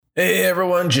Hey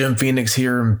everyone, Jim Phoenix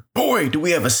here, and boy, do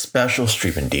we have a special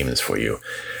Streaming Demons for you.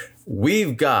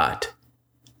 We've got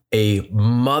a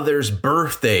Mother's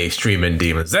Birthday Streaming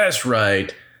Demons. That's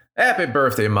right. Happy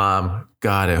birthday, Mom.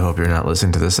 God, I hope you're not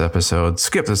listening to this episode.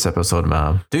 Skip this episode,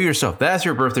 Mom. Do yourself. That's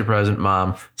your birthday present,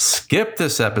 Mom. Skip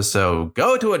this episode.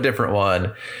 Go to a different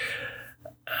one.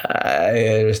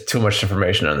 There's too much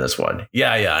information on this one.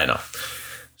 Yeah, I know.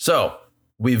 So,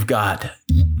 we've got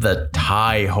the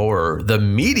Thai horror, The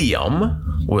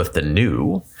Medium, with the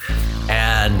new.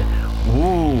 And,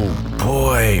 ooh,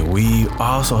 boy, we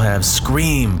also have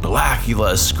Scream,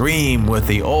 Blackula, Scream with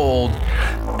the old.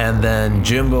 And then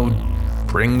Jimbo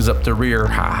brings up the rear,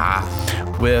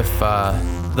 with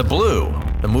The Blue,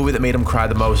 the movie that made him cry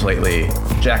the most lately,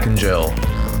 Jack and Jill.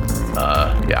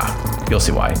 Yeah, you'll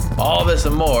see why. All this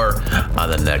and more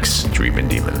on the next Streaming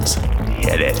Demons.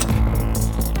 Hit it.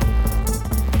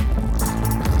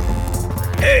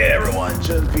 Hey everyone,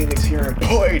 Jim Phoenix here, and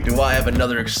boy, do I have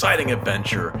another exciting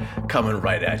adventure coming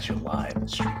right at you live in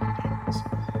Streaming Demons.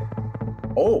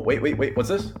 Oh, wait, what's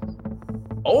this?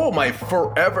 Oh, my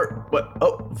forever, what?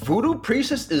 Oh, Voodoo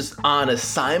Priestess is on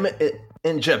assignment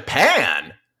in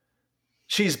Japan.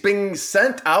 She's being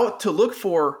sent out to look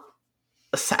for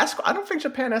a Sasquatch. I don't think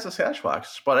Japan has a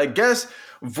Sasquatch, but I guess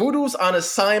Voodoo's on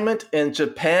assignment in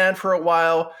Japan for a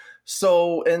while.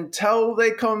 So until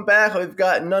they come back, we've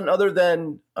got none other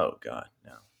than, oh God,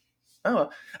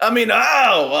 no.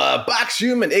 Box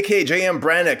Human, aka J.M.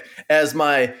 Brannick, as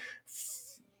my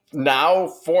now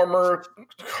former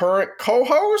current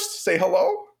co-host. Say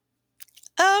hello.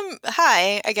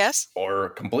 Hi, I guess. Or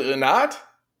completely not.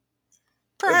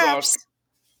 Perhaps.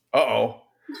 Uh-oh.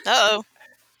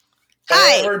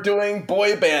 Hi. And we're doing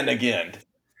boy band again.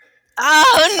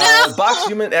 Oh no! Box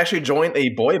Human actually joined a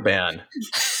boy band.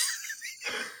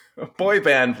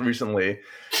 Recently,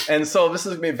 and so this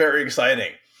is going to be very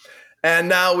exciting. And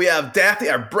now we have Daphne,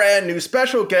 our brand new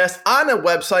special guest on the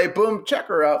website. Boom, check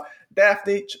her out.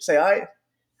 Daphne, say hi.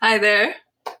 Hi there.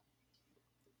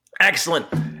 Excellent.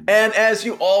 And as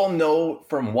you all know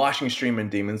from watching Streaming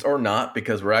Demons, or not,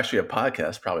 because we're actually a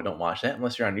podcast, probably don't watch that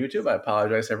unless you're on YouTube. I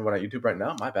apologize to everyone on YouTube right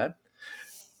now. My bad.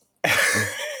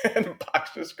 And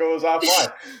Box just goes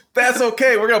offline. That's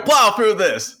okay. We're going to plow through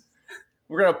this.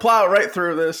 We're going to plow right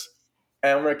through this,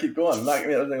 and we're going to keep going. I'm not going to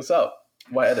get everything else up.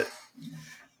 Why edit?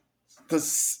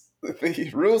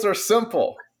 The rules are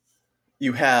simple.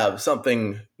 You have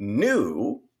something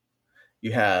new.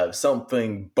 You have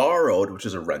something borrowed, which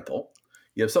is a rental.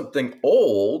 You have something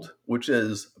old, which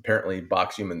is apparently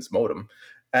Box Human's modem.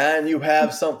 And you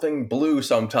have something blue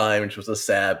sometime, which was a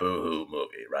sad boo-hoo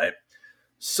movie, right?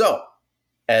 So,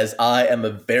 as I am a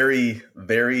very,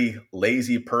 very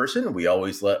lazy person, we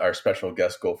always let our special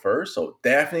guest go first. So,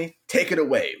 Daphne, take it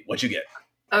away. What'd you get?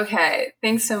 Okay,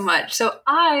 thanks so much. So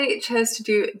I chose to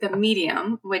do The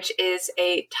Medium, which is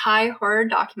a Thai horror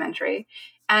documentary.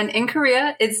 And in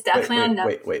Korea, it's definitely on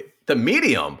Netflix. Wait. The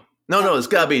Medium? No, it's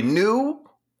got to be new,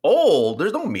 old.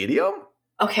 There's no medium?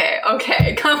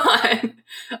 Okay, come on.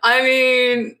 I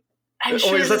mean, I'm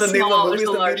sure is that the name of the movie,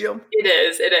 The Medium? It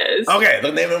is. Okay,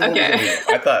 the name of the movie is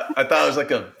The Medium. I thought it was like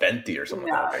a venti or something.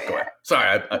 No, okay, go ahead.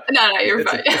 Sorry. No, you're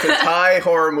fine. It's a Thai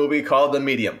horror movie called The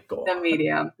Medium. Go on. The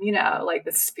Medium, like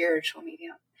the spiritual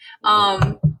medium.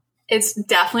 It's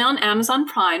definitely on Amazon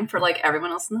Prime for like everyone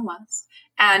else in the West.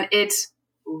 And it's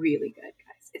really good,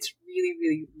 guys. It's really,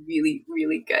 really, really,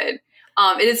 really good.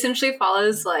 It essentially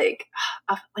follows like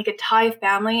a Thai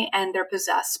family, and they're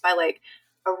possessed by like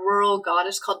a rural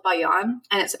goddess called Bayan,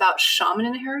 and it's about shaman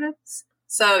inheritance.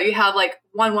 So you have like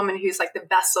one woman who's like the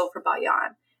vessel for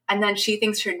Bayan, and then she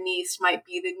thinks her niece might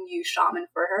be the new shaman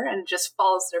for her, and just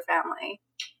follows their family.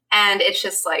 And it's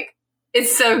just like,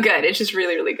 it's so good. It's just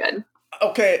really, really good.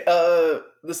 Okay,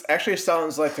 this actually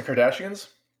sounds like the Kardashians.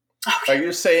 Okay. Are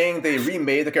you saying they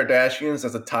remade the Kardashians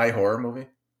as a Thai horror movie?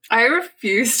 I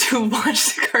refuse to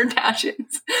watch the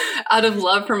Kardashians out of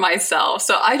love for myself.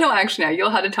 So I don't actually know. You'll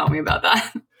have to tell me about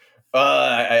that.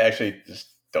 I actually just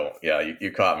don't. Yeah,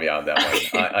 you caught me on that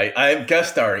one. I'm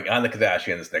guest starring on the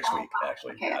Kardashians next week,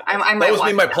 actually. Okay. Yeah, that was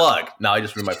me my plug. Now I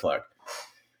just ruined my plug.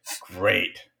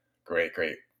 Great.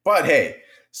 But hey,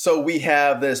 so we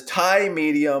have this Thai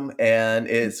medium, and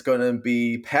it's going to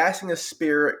be passing a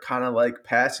spirit, kind of like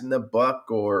passing the buck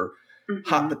or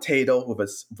hot potato with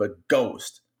a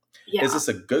ghost. Yeah. Is this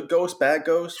a good ghost, bad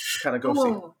ghost? What kind of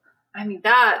ghost? I mean,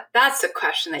 that's a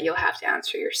question that you'll have to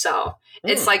answer yourself.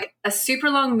 It's like a super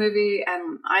long movie,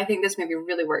 and I think this movie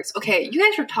really works. Okay, you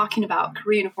guys were talking about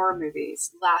Korean horror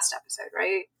movies last episode,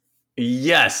 right?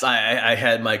 Yes, I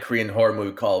had my Korean horror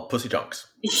movie called Pussy Chunks.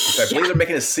 I believe they're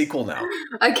making a sequel now.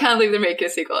 I can't believe they're making a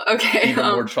sequel. Okay. Even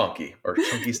more chunky or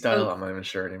chunky style. I'm not even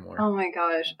sure anymore. Oh my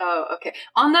gosh. Oh, okay.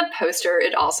 On that poster,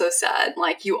 it also said,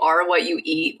 like, you are what you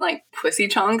eat, like Pussy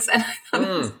Chunks. And I thought it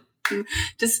was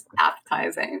just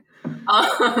appetizing.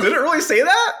 Did it really say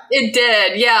that? It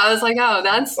did. Yeah. I was like, oh,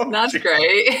 that's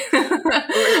great.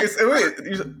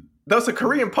 wait, that's a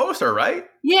Korean poster, right?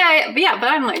 Yeah. But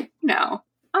I'm like,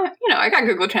 I got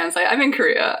Google Translate. I'm in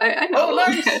Korea. I know. Oh,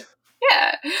 nice.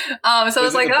 Yeah. So I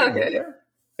was like, oh, good.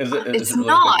 It's really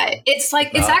not. It's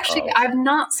like, it's actually, I've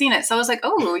not seen it. So I was like,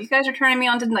 oh, you guys are turning me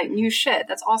on to like new shit.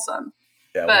 That's awesome.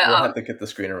 Yeah, but, we'll have to get the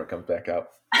screener when it comes back out.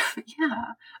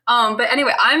 Yeah. But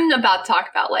anyway, I'm about to talk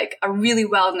about like a really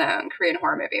well-known Korean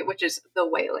horror movie, which is The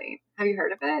Wailing. Have you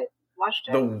heard of it? Watched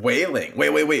it? The Wailing.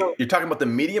 Wait. So, you're talking about The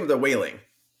Medium, The Wailing?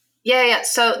 Yeah.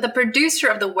 So the producer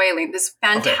of The Wailing, this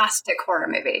fantastic horror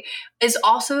movie, is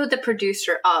also the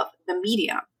producer of The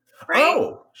Medium. Right?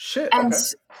 Oh, shit. And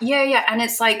yeah. And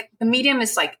it's like, The Medium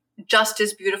is like just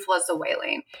as beautiful as The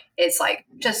Wailing. It's like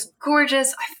just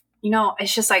gorgeous.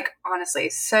 It's just like, honestly,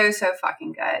 so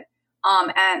fucking good.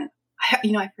 And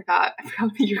I forgot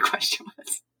what your question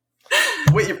was.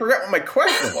 Wait, you forgot what my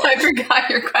question was? I forgot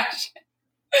your question.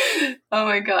 Oh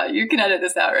my God. You can edit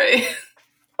this out, right?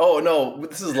 Oh, no,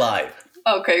 this is live.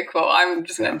 Okay, cool. I'm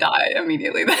just going to die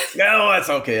immediately then. No, that's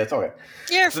okay. That's okay.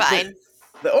 You're fine.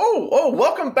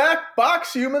 Welcome back,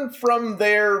 Box Human, from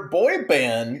their boy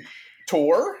band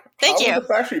tour. Thank you. How are the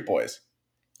Backstreet Boys?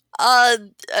 I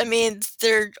mean,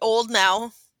 they're old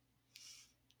now.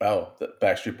 Oh, the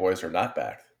Backstreet Boys are not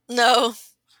back. No.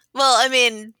 Well, I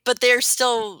mean, but they're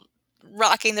still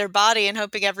rocking their body and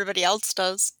hoping everybody else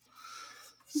does.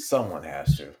 Someone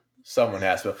has to.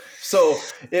 So,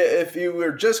 if you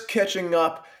were just catching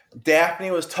up,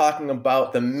 Daphne was talking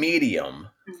about The Medium,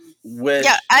 which...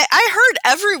 Yeah, I heard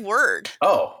every word.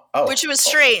 Oh. Which was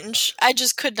strange. I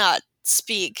just could not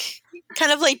speak.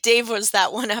 Kind of like Dave was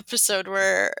that one episode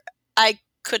where I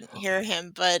couldn't hear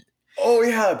him, but... Oh,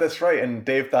 yeah, that's right. And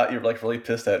Dave thought you were, like, really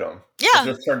pissed at him. Yeah. It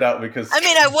just turned out because... I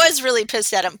mean, I was really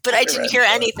pissed at him, but I didn't hear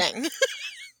anything.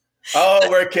 Oh,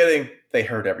 we're kidding. They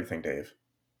heard everything, Dave.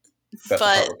 That's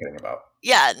what we're kidding about.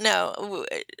 Yeah, no,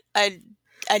 I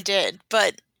did.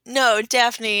 But, no,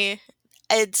 Daphne,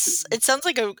 it sounds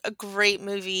like a great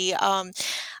movie.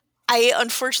 I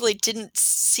unfortunately didn't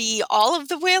see all of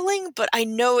The Wailing, but I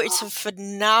know it's a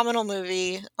phenomenal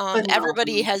movie.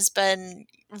 Everybody has been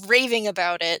raving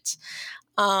about it.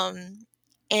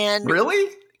 And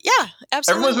really? Yeah,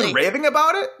 absolutely. Everyone's been raving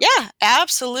about it? Yeah,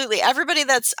 absolutely. Everybody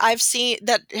I've seen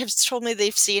that has told me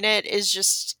they've seen it is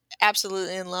just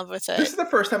absolutely in love with it. This is the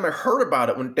first time I heard about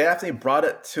it when Daphne brought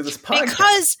it to this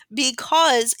podcast.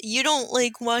 Because you don't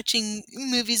like watching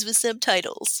movies with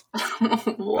subtitles.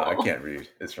 No, I can't read.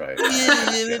 It's right.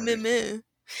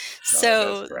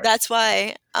 So that's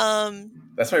why.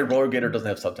 That's why Roller Gator doesn't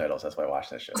have subtitles. That's why I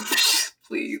watched that show.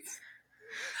 Please.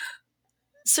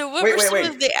 So what were some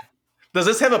of the... Does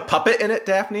this have a puppet in it,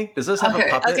 Daphne? Does this have a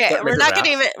puppet? Okay, we're not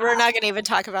gonna even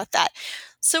talk about that.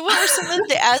 So what were some of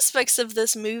the aspects of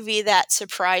this movie that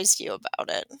surprised you about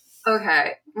it?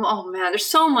 Okay. Well, oh man, there's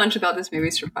so much about this movie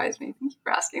surprised me. Thank you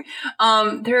for asking.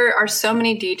 There are so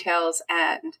many details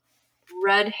and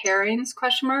red herrings, ?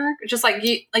 Just like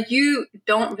you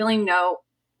don't really know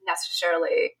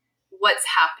necessarily what's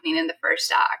happening in the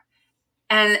first act.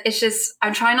 And it's just,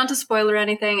 I'm trying not to spoil or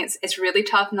anything. It's really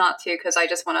tough not to, because I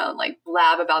just want to like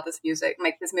blab about this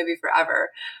movie forever.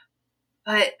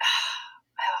 But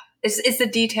it's the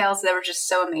details that were just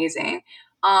so amazing.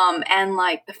 And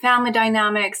like the family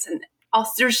dynamics, and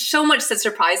also, there's so much that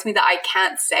surprised me that I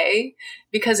can't say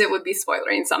because it would be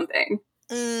spoiling something.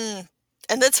 And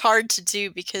that's hard to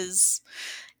do because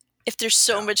if there's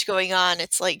so much going on,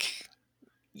 it's like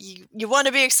you want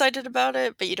to be excited about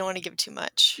it, but you don't want to give too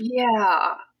much.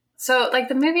 Yeah. So like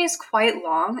the movie is quite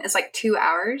long. It's like 2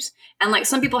 hours. And like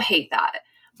some people hate that.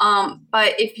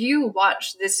 But if you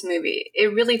watch this movie,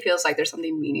 it really feels like there's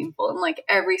something meaningful in like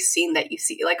every scene that you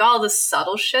see. Like all the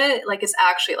subtle shit, like it's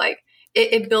actually like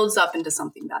it builds up into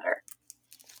something better.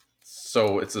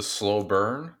 So it's a slow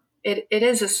burn? It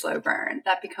is a slow burn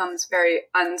that becomes very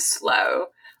unslow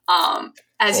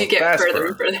as you get further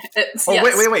and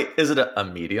further. Wait. Is it a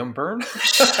medium burn?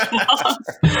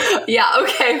 Yeah,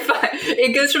 okay, fine.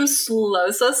 It goes from slow,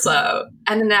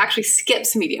 and then it actually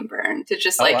skips medium burn to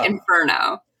just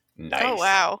Inferno. Nice. Oh,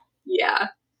 wow. Yeah.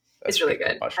 It's really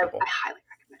good. I highly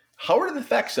recommend it. How are the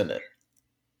effects in it?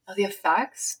 Oh, the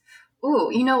effects? Ooh,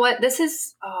 you know what?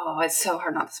 It's so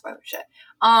hard not to spoil shit.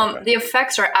 The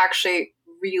effects are actually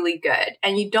really good,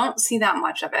 and you don't see that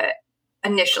much of it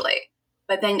initially.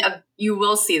 but then you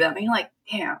will see them and you're like,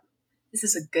 damn, this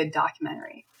is a good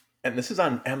documentary. And this is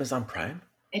on Amazon Prime?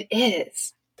 It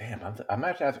is. Damn, I'm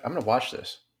going to watch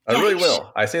this. I really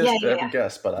will. I say this to every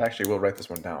guest, but I actually will write this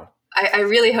one down. I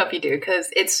really hope you do, because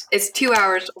it's 2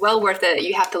 hours, well worth it.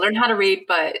 You have to learn how to read,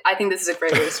 but I think this is a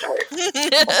great way to start.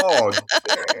 Oh,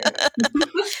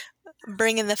 dang.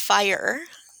 Bringing the fire.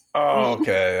 Oh,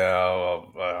 okay,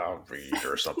 I'll read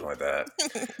or something like that.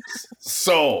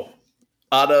 So,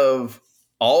 out of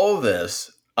all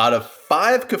this, out of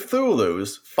 5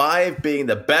 Cthulhus, 5 being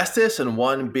the bestest and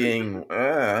 1 being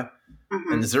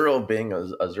and 0 being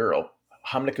a 0,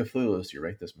 how many Cthulhus do you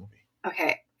rate this movie?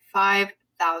 Okay,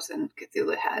 5,000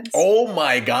 Cthulhu heads. Oh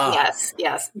my god!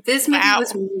 Yes. This movie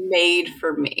was made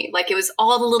for me. Like, it was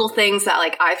all the little things that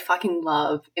like I fucking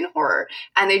love in horror,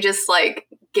 and they just like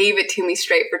gave it to me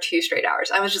straight for 2 straight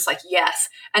hours. I was just like, yes.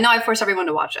 And now I force everyone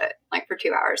to watch it like for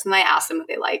 2 hours, and I ask them if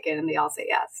they like it, and they all say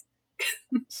yes.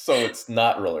 So it's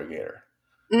not Roller Gator.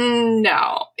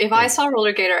 No. If I saw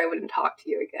Roller Gator, I wouldn't talk to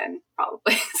you again,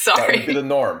 probably. Sorry. That would be the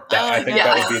norm. I think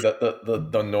that would be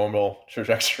the normal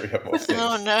trajectory of most things.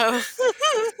 Oh, no.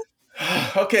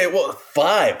 Okay, well,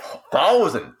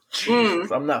 5,000. Jeez,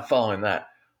 I'm not following that.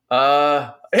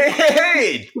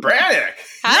 Hey, Brannick.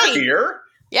 Hi. You're here.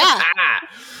 Yeah.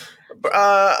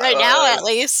 Right now, at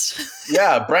least.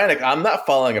 Yeah, Brannick, I'm not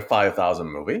following a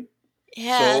 5,000 movie.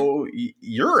 Yeah. So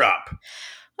you're up.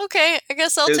 Okay, I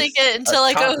guess I'll take it until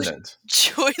I go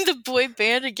join the boy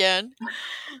band again.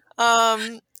 All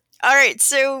right,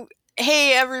 so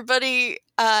hey everybody,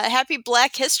 happy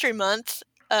Black History Month.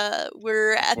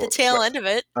 We're at the tail end of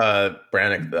it.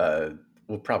 Brannick,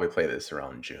 we'll probably play this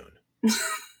around June.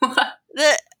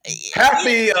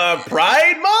 Happy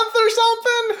Pride Month or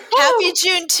something? Happy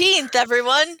Juneteenth,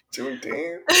 everyone.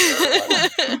 Juneteenth?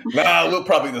 Nah, we'll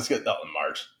probably just get that in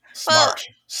March.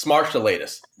 Smart's the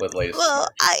latest. Well,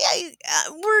 I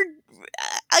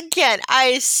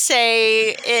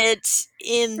say it's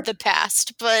in the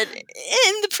past, but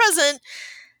in the present,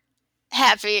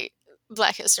 happy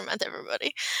Black History Month,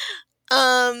 everybody.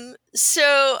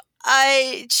 So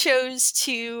I chose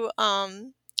to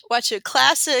watch a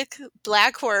classic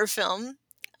black horror film,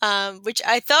 which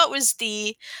I thought was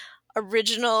the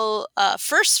original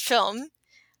first film.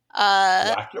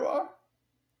 Blackula?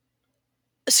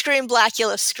 Scream,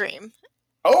 Blackula, Scream.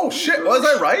 Oh shit! Was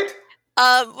I right?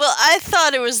 Well, I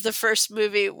thought it was the first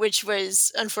movie, which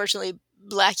was unfortunately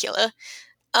Blackula.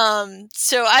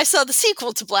 So I saw the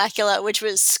sequel to Blackula, which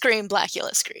was Scream,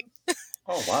 Blackula, Scream.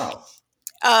 Oh wow!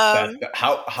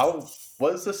 How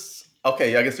was this?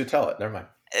 Okay, I guess you tell it. Never mind.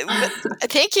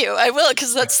 Thank you. I will,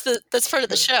 because that's part of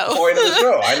the show. Point of the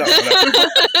show. I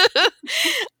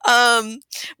know.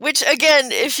 Which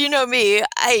again, if you know me,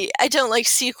 I don't like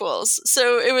sequels,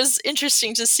 so it was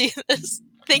interesting to see this.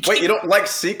 Wait, you don't like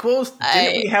sequels?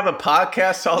 Didn't we have a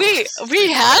podcast?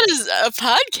 We had a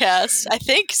podcast, I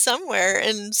think, somewhere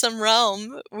in some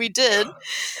realm. We did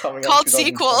called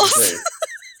Sequels.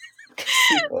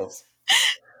 Sequels.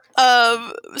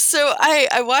 So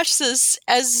I watched this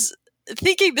as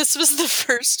thinking this was the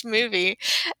first movie,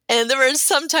 and there were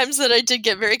some times that I did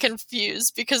get very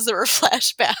confused because there were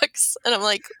flashbacks, and I'm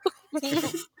like,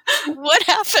 what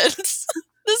happens?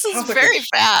 This is very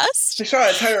fast. She shot an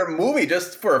entire movie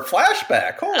just for a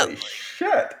flashback. Holy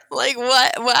shit. Like,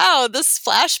 what? Wow, this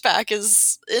flashback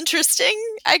is interesting,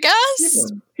 I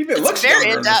guess. He looks very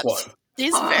in-depth.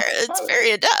 It's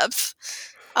very in-depth.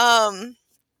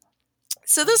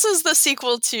 So this is the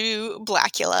sequel to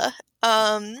Blackula.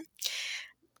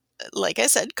 Like I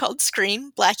said, called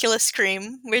Scream, Blackula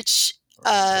Scream, which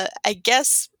I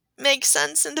guess makes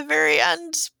sense in the very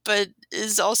end, but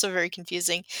is also very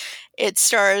confusing. It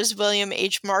stars William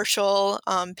H. Marshall,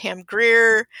 Pam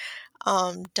Grier,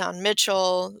 Don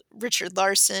Mitchell, Richard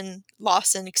Lawson,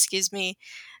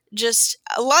 just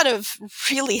a lot of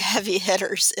really heavy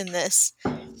hitters in this.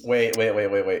 Wait.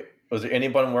 Was there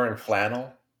anyone wearing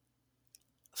flannel?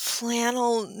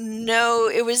 Flannel? No,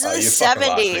 it was in the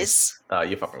 70s.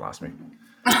 You fucking lost me.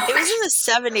 It was in the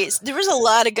 70s. There was a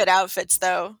lot of good outfits,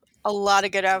 though. A lot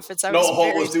of good outfits. No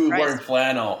homeless dude wearing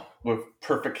flannel with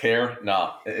perfect hair.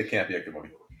 No, it can't be a good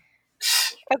movie.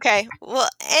 Okay. Well,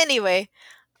 anyway,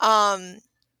 for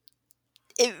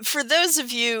those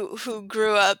of you who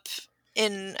grew up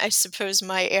in, I suppose,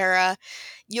 my era,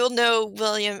 you'll know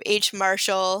William H.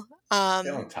 Marshall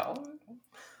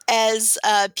as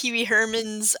Pee Wee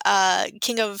Herman's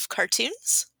King of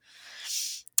Cartoons.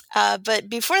 But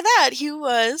before that, he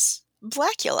was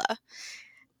Blackula.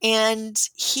 And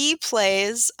he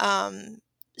plays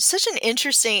such an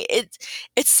interesting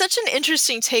it's such an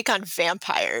interesting take on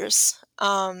vampires,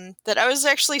 that I was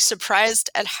actually surprised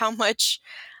at how much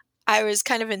I was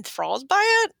kind of enthralled by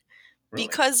it, Really?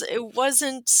 because it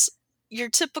wasn't your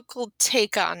typical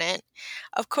take on it.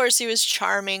 Of course, he was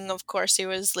charming. Of course, he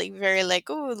was like very like,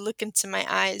 oh, look into my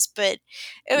eyes. But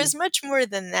it was much more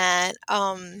than that.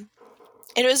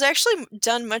 It was actually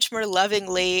done much more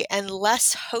lovingly and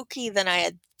less hokey than I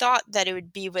had thought that it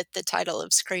would be with the title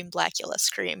of Scream, Blackula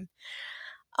Scream.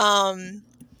 Um,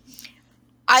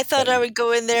 I thought I would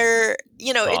go in there,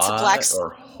 it's a black Thought or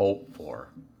hope for?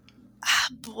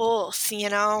 both,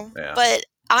 Yeah. But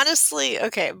honestly,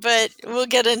 okay, but we'll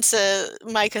get into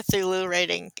my Cthulhu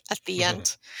rating at the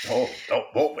end. Oh,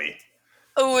 won't we?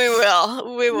 We will.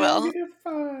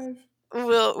 -5.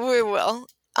 We will.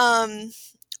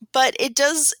 But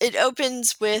it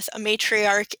opens with a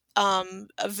matriarch,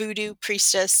 a voodoo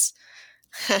priestess,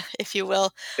 if you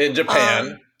will. In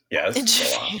Japan, yes. in go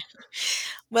Japan. on.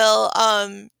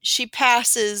 Well, she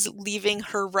passes, leaving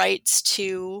her rights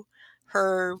to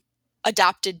her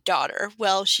adopted daughter.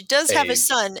 Well, she does have A a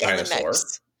son in the dinosaur.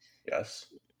 mix. Yes.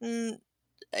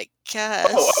 I guess.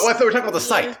 Oh, I thought we were talking about the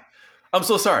site. I'm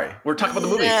so sorry. We're talking about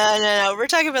the movie. No. We're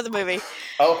talking about the movie.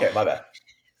 Oh, okay, my bad.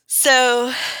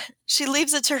 So she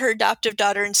leaves it to her adoptive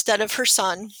daughter instead of her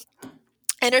son.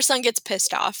 And her son gets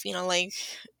pissed off, like,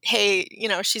 hey,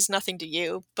 she's nothing to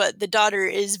you. But the daughter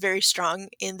is very strong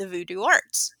in the voodoo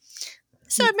arts.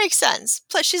 So it makes sense.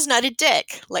 Plus, she's not a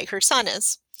dick like her son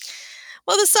is.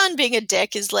 Well, the son being a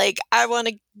dick is like, I want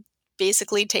to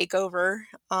basically take over.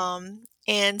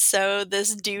 And so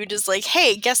this dude is like,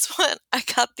 hey, guess what? I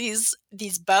got these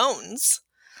bones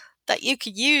that you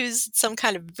could use in some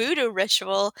kind of voodoo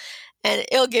ritual, and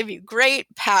it'll give you great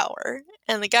power.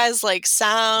 And the guy's like,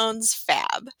 sounds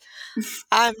fab.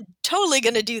 I'm totally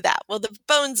going to do that. Well, the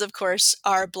bones, of course,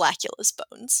 are Blackula's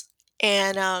bones.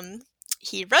 And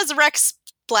he resurrects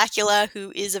Blackula,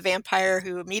 who is a vampire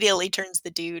who immediately turns the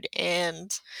dude.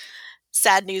 And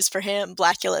sad news for him,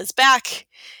 Blackula is back,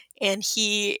 and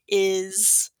he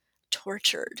is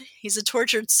tortured. He's a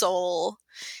tortured soul.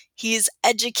 He's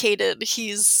educated.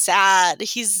 He's sad.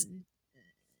 He's,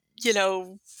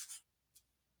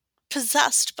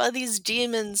 possessed by these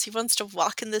demons. He wants to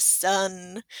walk in the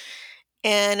sun.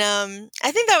 And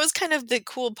I think that was kind of the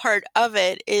cool part of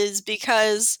it, is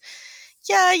because,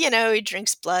 yeah, he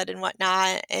drinks blood and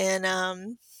whatnot,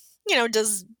 and,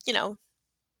 does,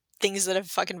 things that a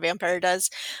fucking vampire does.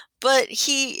 But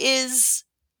his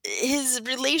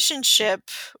relationship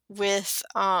with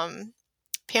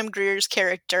Pam Grier's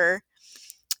character,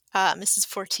 Mrs.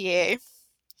 Fortier,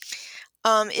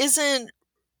 isn't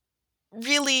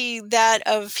really that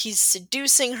of he's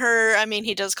seducing her. I mean,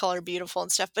 he does call her beautiful and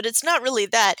stuff, but it's not really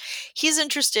that. He's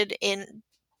interested in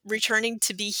returning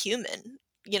to be human.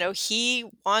 He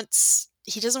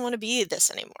doesn't want to be this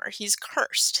anymore. He's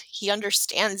cursed. He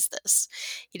understands this.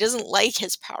 He doesn't like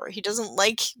his power. He doesn't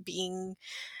like being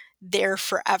there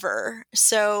forever.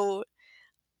 So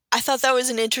I thought that was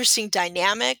an interesting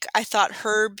dynamic. I thought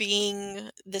her being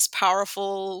this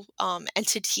powerful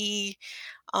entity,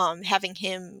 having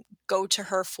him go to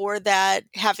her for that,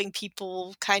 having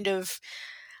people kind of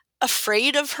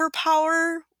afraid of her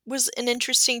power was an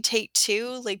interesting take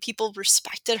too. Like, people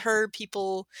respected her.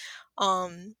 People,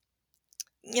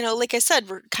 like I said,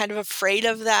 were kind of afraid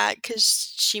of that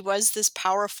because she was this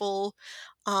powerful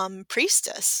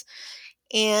priestess.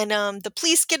 And the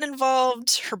police get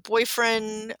involved. Her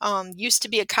boyfriend used to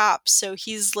be a cop, so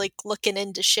he's like looking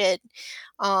into shit.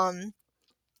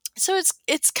 So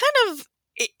it's kind of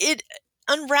it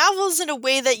unravels in a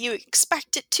way that you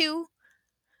expect it to,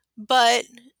 but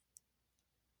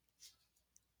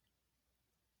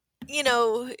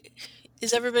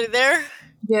is everybody there?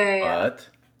 Yeah. But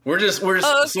we're just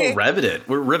Oh, so okay. riveted.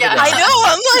 We're riveted. Yeah, I know.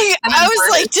 I was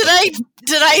like,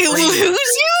 did I lose you?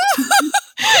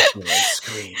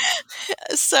 Scream.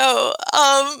 So,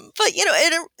 but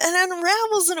it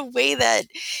unravels in a way that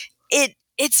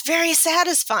it's very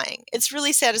satisfying. It's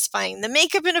really satisfying. The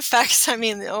makeup and effects, I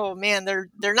mean, oh man, they're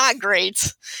not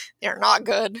great. They're not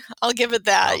good. I'll give it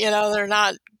that. They're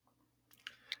not.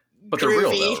 But they're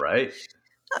real groovy. though, right?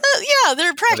 Yeah,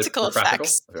 they're practical They're practical?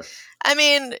 effects. Okay. I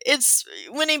mean, it's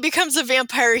when he becomes a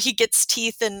vampire, he gets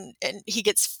teeth and he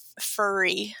gets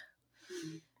furry.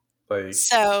 Like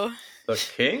So the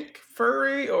kink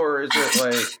furry, or is it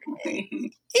like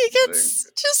he gets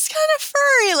just kind of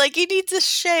furry, like he needs a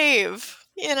shave.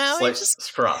 it's he like just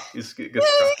scruff? He gets he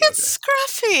scruffy. gets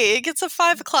scruffy. He gets a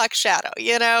 5 o'clock shadow,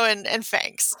 and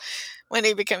fangs when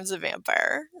he becomes a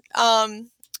vampire.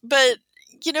 But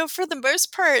for the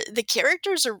most part, the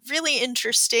characters are really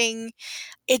interesting.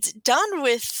 It's done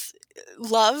with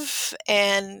love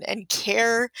and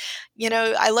care.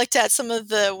 I looked at some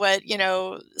of what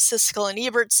Siskel and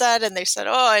Ebert said, and they said,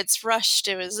 oh, it's rushed,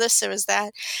 it was this, it was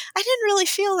that. I didn't really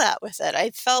feel that with it.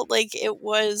 I felt like it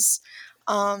was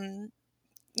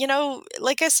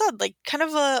like I said, like kind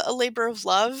of a labor of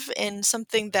love, and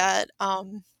something that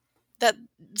that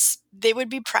they would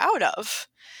be proud of.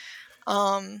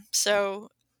 So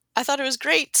I thought it was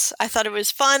great. I thought it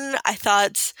was fun. I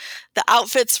thought the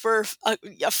outfits were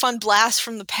a fun blast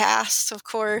from the past, of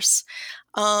course.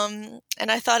 And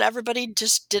I thought everybody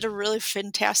just did a really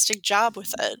fantastic job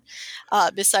with it,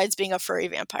 besides being a furry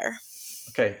vampire.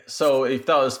 Okay, so you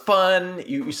thought it was fun.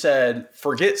 You said,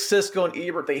 forget Siskel and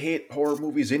Ebert. They hate horror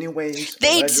movies anyways.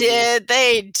 They did.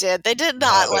 They did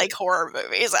not like horror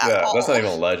movies at all. That's not even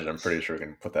a legend. I'm pretty sure we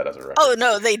can put that as a record. Oh,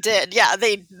 no, they did. Yeah,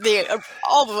 they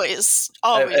always.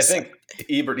 I think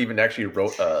Ebert even actually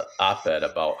wrote an op-ed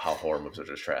about how horror movies are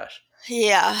just trash.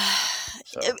 Yeah.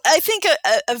 So. I think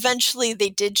eventually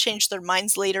they did change their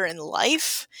minds later in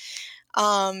life.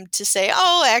 To say,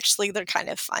 oh, actually, they're kind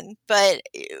of fun. But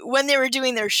when they were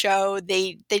doing their show,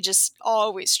 they just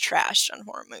always trashed on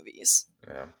horror movies.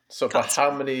 Yeah. So about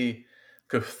how many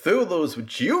Cthulhus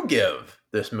would you give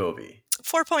this movie?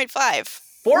 4.5.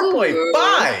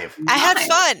 4.5? I had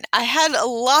fun. I had a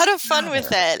lot of fun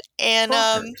with it.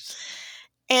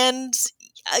 And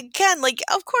again, like,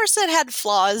 of course it had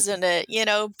flaws in it,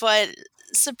 but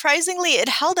surprisingly, it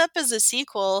held up as a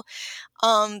sequel.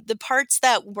 The parts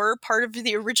that were part of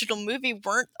the original movie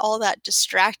weren't all that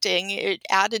distracting. It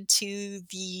added to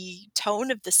the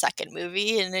tone of the second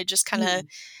movie, and it just kind of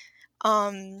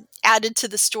added to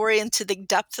the story and to the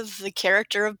depth of the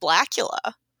character of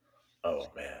Blackula.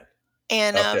 Oh, man.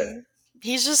 And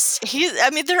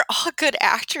they're all good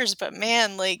actors, but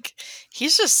man, like,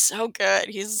 he's just so good.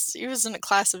 He was in a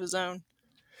class of his own.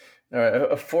 All right,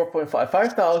 a 4.5.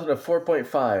 5,000 to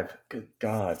 4.5. Good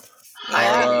God.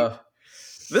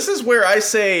 This is where I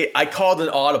say I called an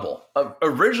audible.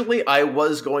 Originally, I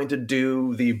was going to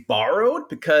do The Borrowed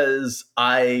because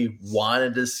I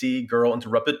wanted to see Girl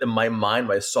Interrupted. In my mind,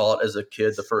 when I saw it as a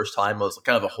kid the first time, it was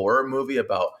kind of a horror movie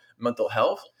about mental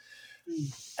health.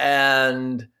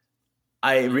 And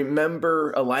I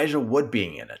remember Elijah Wood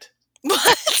being in it.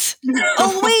 What?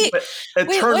 Oh, wait. It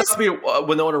turned out to be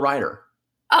Winona Ryder.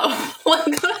 Oh, my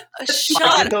God. Shut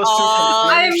I get those two all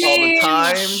the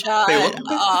time. They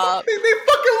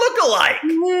fucking look alike.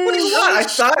 What do you want? I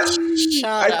thought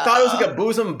it was like a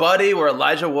bosom buddy where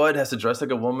Elijah Wood has to dress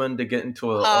like a woman to get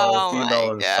into a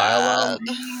female asylum.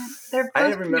 I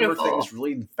didn't remember things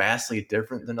really vastly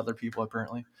different than other people,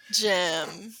 apparently. Jim,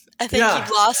 I think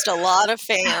you've lost a lot of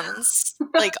fans.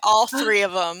 Like all three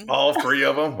of them. All three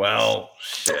of them? Well,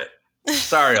 shit.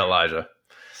 Sorry, Elijah.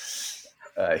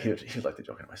 He would like the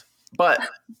joke anyways. But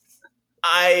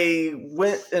I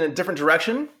went in a different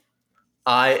direction.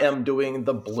 I am doing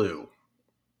the blue.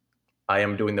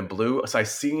 So I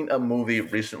seen a movie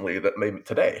recently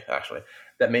today,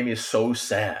 that made me so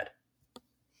sad.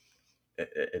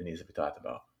 It needs to be talked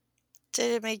about.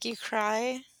 Did it make you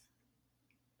cry?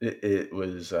 It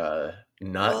was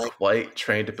not quite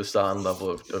Train to Busan level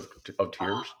of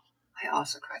tears. I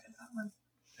also cried at that one.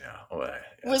 Yeah.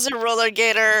 Was it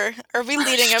Rollergator? Are we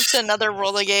leading up to another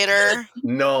Rollergator?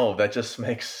 No, that just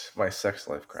makes my sex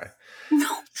life cry. No.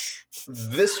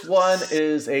 This one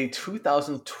is a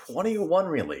 2021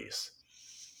 release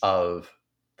of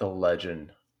The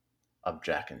Legend of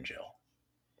Jack and Jill.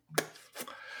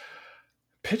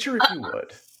 Picture, if you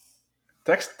would,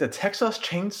 the Texas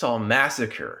Chainsaw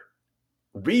Massacre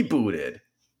rebooted,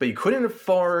 but you couldn't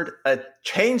afford a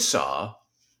chainsaw,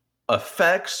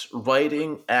 effects,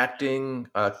 writing, acting,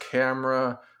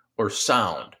 camera, or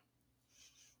sound.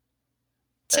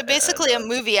 So basically a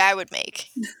movie I would make.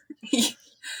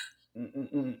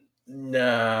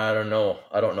 Nah, I don't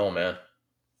know, man.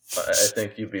 I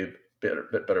think you'd be a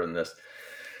bit better than this.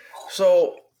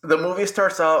 So the movie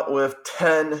starts out with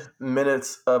 10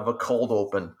 minutes of a cold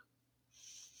open.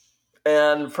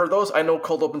 And for those, I know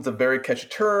cold open's a very catchy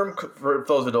term. For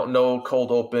those who don't know,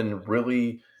 cold open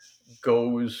really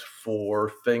goes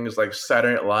for things like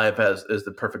Saturday Night Live is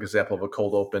the perfect example of a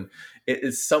cold open. It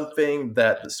is something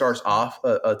that starts off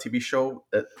a TV show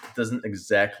that doesn't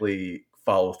exactly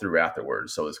follow through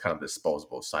afterwards. So it's kind of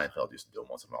disposable. Seinfeld used to do it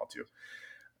once in a while too.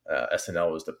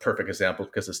 SNL was the perfect example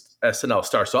because SNL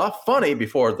starts off funny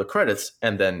before the credits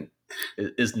and then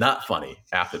it is not funny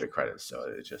after the credits. So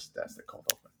that's the cold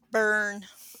open. Burn.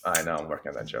 I know, I'm working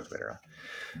on that joke later on.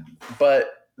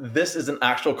 But this is an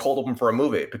actual cold open for a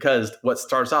movie because what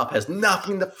starts off has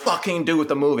nothing to fucking do with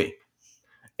the movie.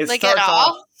 It Like starts at off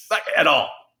all? like at all.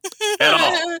 At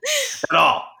all. At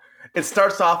all. It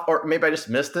starts off, or maybe I just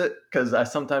missed it because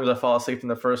sometimes I fall asleep in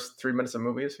the first 3 minutes of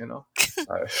movies. You know,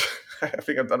 I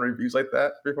think I've done reviews like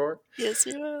that before. Yes,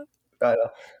 you have. I know.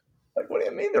 Like, what do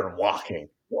you mean they're walking?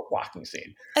 What walking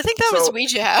scene? I think that was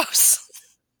Ouija House.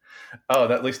 Oh,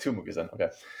 at least 2 movies then. Okay.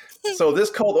 So this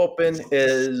cold open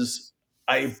is,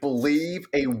 I believe,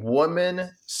 a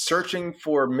woman searching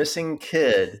for a missing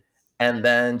kid and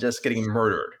then just getting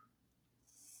murdered.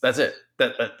 That's it.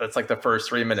 That's like the first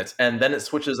 3 minutes. And then it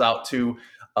switches out to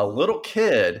a little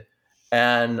kid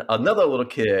and another little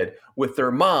kid with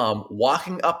their mom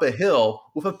walking up a hill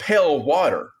with a pail of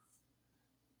water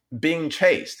being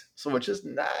chased. So which is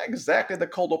not exactly the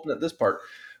cold open at this part.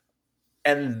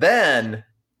 And then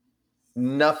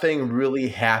nothing really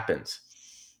happens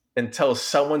until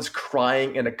someone's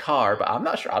crying in a car. But I'm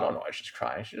not sure. I don't know why she's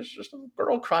crying. She's just a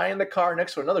girl crying in the car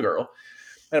next to another girl.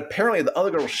 And apparently the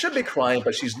other girl should be crying,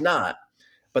 but she's not.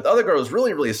 But the other girl is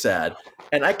really, really sad.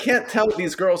 And I can't tell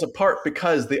these girls apart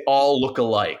because they all look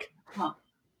alike. Huh.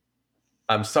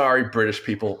 I'm sorry, British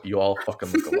people. You all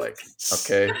fucking look alike.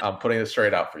 Okay? I'm putting it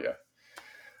straight out for you.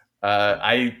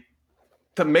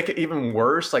 To make it even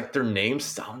worse, like their names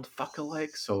sound fuck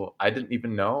alike, so I didn't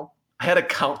even know. I had to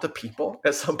count the people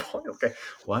at some point. Okay,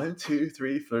 1, 2,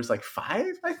 3, 4. There's like 5,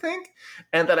 I think,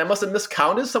 and then I must have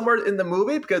miscounted somewhere in the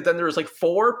movie because then there was like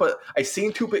 4, but I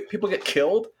seen 2 people get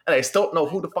killed, and I still don't know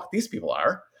who the fuck these people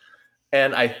are.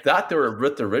 And I thought they were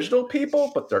with the original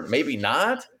people, but they're maybe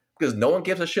not because no one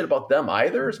gives a shit about them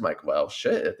either. It's like, well,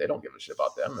 shit, if they don't give a shit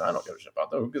about them, I don't give a shit about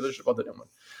them. Who gives a shit about the new one?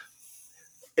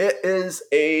 It is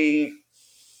a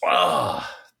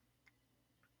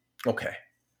okay.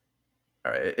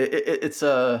 All right. It's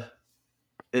a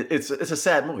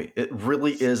sad movie. It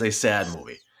really is a sad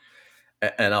movie,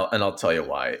 and I'll tell you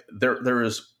why. There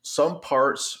is some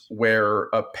parts where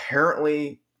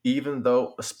apparently, even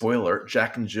though a spoiler,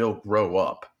 Jack and Jill grow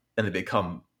up and they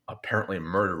become apparently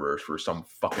murderers for some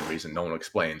fucking reason no one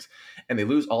explains, and they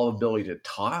lose all ability to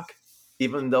talk,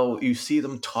 even though you see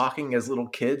them talking as little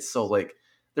kids. So like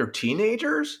they're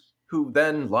teenagers who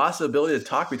then lost the ability to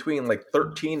talk between like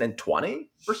 13 and 20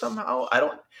 or somehow.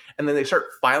 And then they start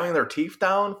filing their teeth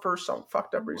down for some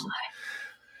fucked up reason.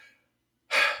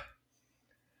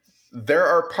 There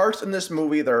are parts in this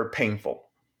movie that are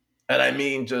painful. And I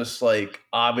mean, just like,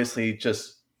 obviously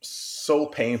just so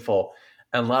painful.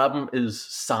 And a lot of them is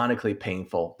sonically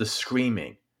painful. The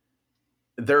screaming.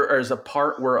 There is a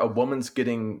part where a woman's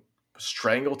getting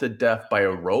strangled to death by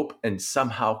a rope and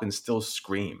somehow can still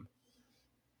scream.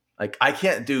 Like, I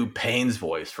can't do Payne's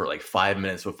voice for like 5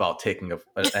 minutes without taking an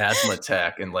asthma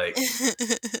attack and like,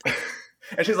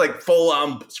 and she's like full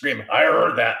on screaming, I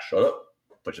heard that. Shut up.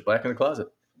 Put you back in the closet.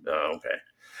 Oh, okay.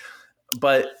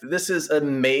 But this is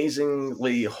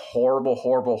amazingly horrible,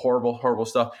 horrible, horrible, horrible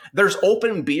stuff. There's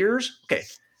open beers. Okay.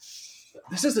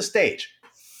 This is the stage.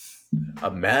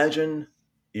 Imagine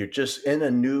you're just in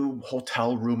a new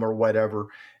hotel room or whatever,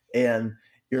 and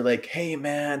you're like, hey,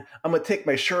 man, I'm going to take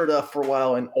my shirt off for a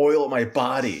while and oil my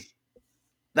body.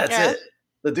 That's it.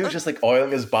 The dude's just like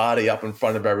oiling his body up in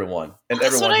front of everyone. And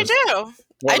that's what I do.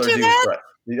 I do that. Right.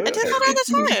 I do that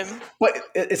all the time. But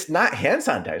it's not hand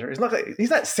sanitizer. He's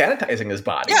not sanitizing his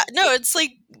body. Yeah, no, it's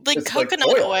like coconut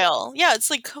like oil. Yeah, it's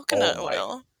like coconut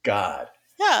oil. God.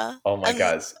 Yeah. Oh my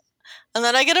God. And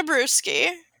then I get a brewski.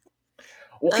 Okay.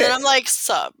 And then I'm like,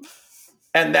 sub.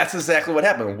 And that's exactly what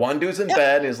happened. One dude's in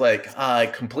bed and he's like,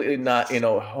 completely not,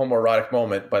 homoerotic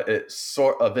moment, but it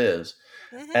sort of is.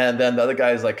 Mm-hmm. And then the other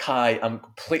guy's like, hi, I'm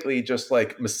completely just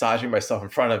like massaging myself in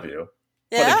front of you.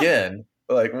 Yeah. But again,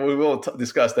 like we will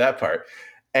discuss that part.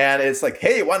 And it's like,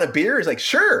 hey, you want a beer? He's like,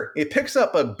 sure. He picks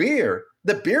up a beer.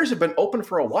 The beers have been open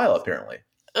for a while, apparently.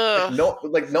 Ugh.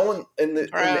 Like no one in the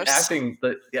acting.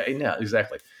 Yeah,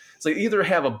 exactly. It's like either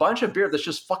have a bunch of beer that's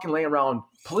just fucking laying around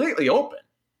completely open.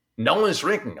 No one's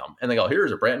drinking them. And they go,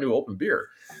 here's a brand new open beer.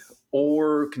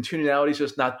 Or continuality's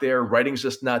just not there. Writing's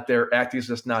just not there. Acting's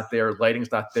just not there.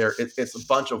 Lighting's not there. It's a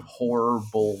bunch of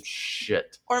horrible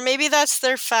shit. Or maybe that's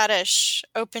their fetish.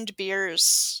 Opened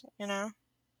beers,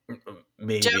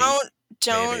 Maybe.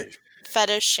 Don't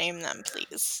fetish shame them,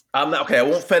 please. Okay, I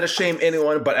won't fetish shame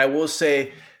anyone, but I will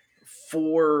say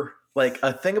for like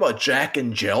a thing about Jack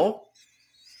and Jill,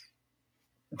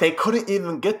 they couldn't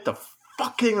even get the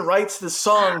fucking rights to the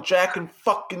song Jack and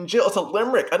fucking Jill. It's a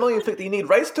limerick. I don't even think they need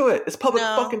rights to it. It's public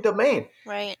fucking domain.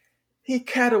 Right. He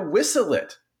kind of whistle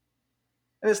it.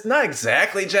 And it's not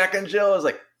exactly Jack and Jill. It's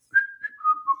like,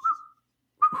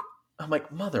 I'm like,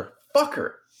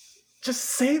 motherfucker. Just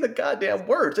say the goddamn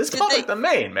words. It's public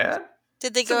domain, man.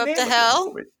 Did they go up to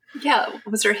hell? Yeah,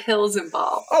 was there hills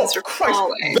involved? Oh, Was there Christ.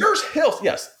 falling? There's hills.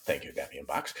 Yes, thank you, Daphne and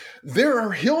Box. There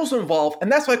are hills involved,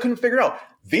 and that's what I couldn't figure out.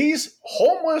 These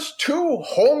two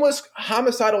homeless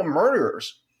homicidal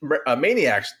murderers,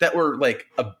 maniacs that were like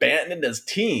abandoned as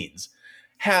teens,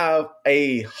 have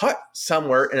a hut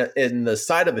somewhere in the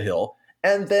side of the hill,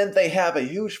 and then they have a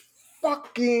huge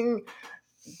fucking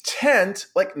tent,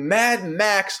 like Mad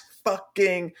Max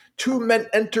fucking 2 men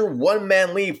enter, 1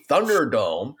 man leave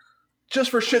Thunderdome, just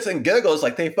for shits and giggles,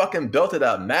 like they fucking built it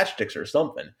out of matchsticks or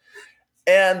something.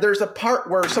 And there's a part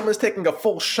where someone's taking a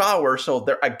full shower, so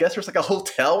I guess there's like a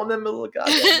hotel in the middle of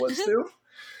goddamn woods too.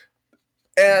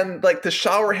 And like the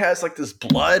shower has like this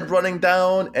blood running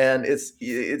down, and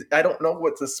I don't know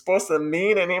what it's supposed to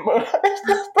mean anymore.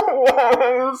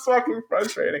 It's fucking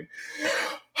frustrating.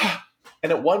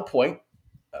 And at one point,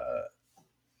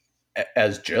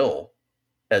 as Jill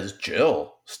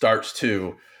starts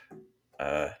to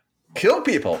kill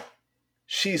people,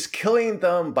 she's killing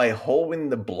them by holding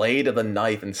the blade of the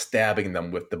knife and stabbing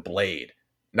them with the blade.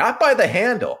 Not by the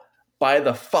handle, by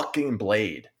the fucking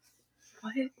blade.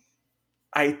 What?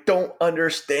 I don't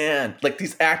understand. Like,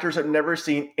 these actors have never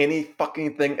seen any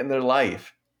fucking thing in their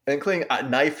life, including a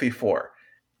knife before.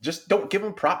 Just don't give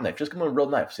them a prop knife. Just give them a real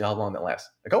knife. See how long that lasts.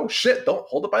 Like, oh shit, don't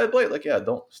hold it by the blade. Like, yeah,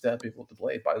 don't stab people with the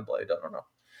blade, by the blade. I don't know.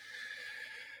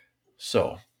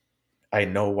 So, I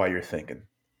know why you're thinking,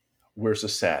 where's the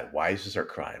sad? Why is she start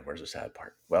crying? Where's the sad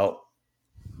part? Well,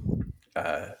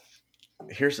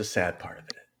 here's the sad part of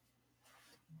it.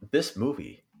 This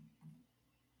movie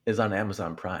is on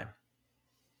Amazon Prime.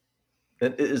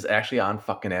 It is actually on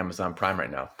fucking Amazon Prime right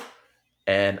now.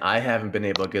 And I haven't been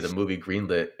able to get a movie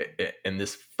greenlit in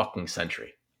this fucking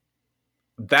century.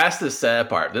 That's the sad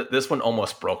part. This one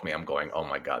almost broke me. I'm going, oh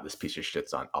my God, this piece of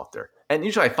shit's out there. And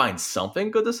usually I find something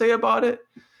good to say about it.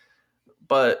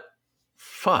 But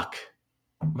fuck,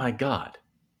 my God.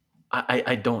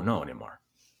 I don't know anymore.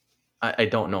 I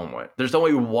don't know more. There's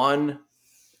only one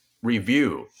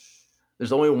review.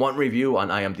 There's only one review on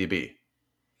IMDb.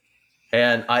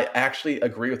 And I actually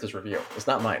agree with this review. It's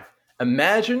not mine.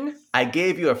 Imagine I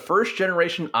gave you a first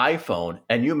generation iPhone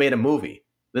and you made a movie.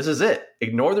 This is it.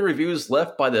 Ignore the reviews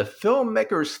left by the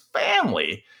filmmaker's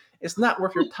family. It's not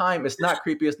worth your time. It's not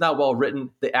creepy. It's not well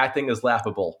written. The acting is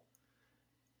laughable.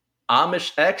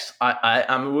 Amish X,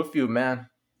 I'm with you, man.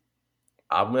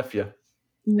 I'm with you.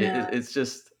 Yeah. It's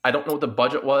just, I don't know what the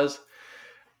budget was.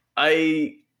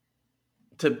 To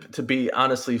be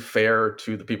honestly fair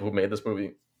to the people who made this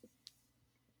movie,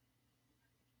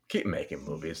 keep making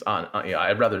movies.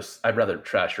 I'd rather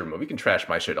trash your movie. You can trash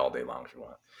my shit all day long if you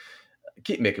want.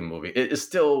 Keep making a movie. It is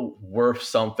still worth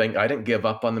something. I didn't give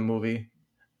up on the movie.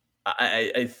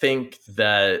 I think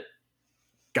that,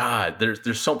 God,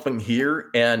 there's something here,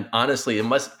 and honestly,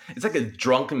 it's like a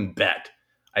drunken bet.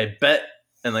 I bet,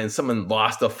 and then someone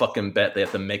lost a fucking bet. They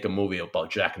have to make a movie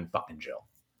about Jack and fucking Jill.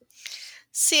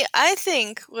 See, I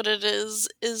think what it is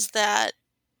that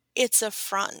it's a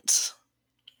front.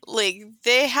 Like,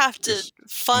 they have to Just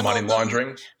funnel money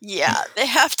laundering. Yeah, they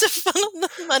have to funnel the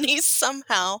money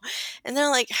somehow. And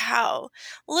they're like, how?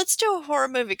 Well, let's do a horror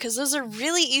movie because those are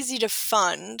really easy to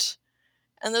fund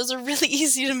and those are really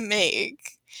easy to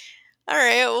make. All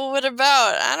right, well, what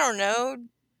about, I don't know,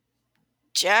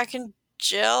 Jack and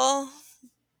Jill?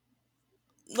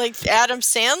 Like Adam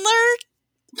Sandler?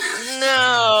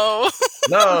 No.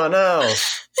 No.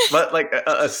 But like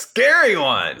a scary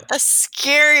one. A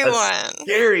scary one.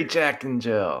 Scary Jack and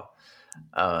Jill.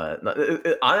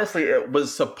 Honestly, it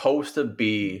was supposed to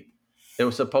be the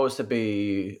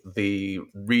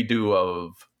redo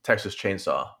of Texas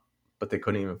Chainsaw, but they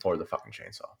couldn't even afford the fucking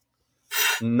chainsaw.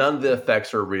 None of the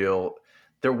effects are real.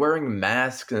 They're wearing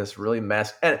masks, and it's really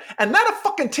mask and not a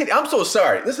fucking titty. I'm so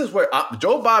sorry. This is where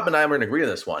Joe Bob and I are going to agree on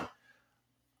this one.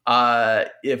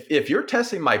 If you're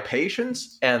testing my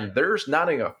patience and there's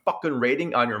not a fucking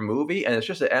rating on your movie and it's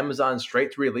just an Amazon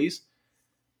straight to release,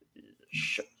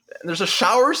 there's a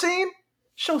shower scene,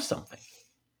 show something.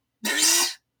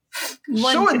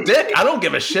 Show a dick. I don't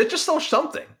give a shit. Just show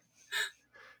something.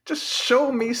 Just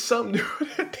show me some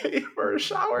nudity for a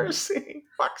shower scene.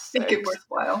 Fuck's sake. Make it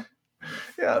worthwhile.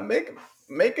 Yeah, make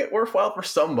it worthwhile for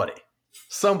somebody.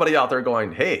 Somebody out there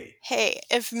going, hey,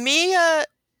 if Mia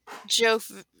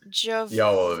Jovovich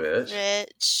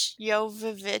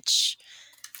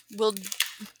will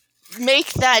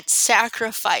make that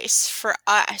sacrifice for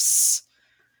us,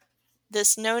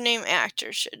 this no-name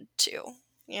actor should too,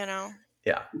 you know?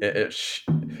 Yeah.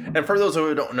 And for those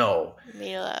who don't know,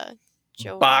 Mila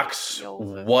Box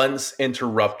once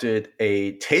interrupted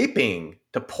a taping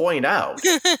to point out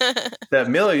that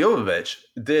Mila Jovovich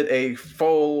did a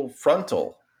full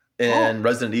frontal in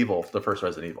Resident Evil, the first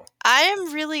Resident Evil. I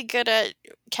am really good at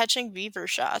catching beaver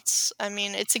shots. I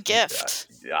mean, it's a gift.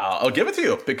 Yeah, I'll give it to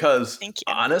you because Thank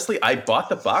you. honestly, I bought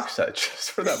the box set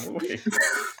just for that movie.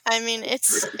 I mean,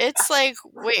 it's like,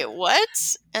 wait,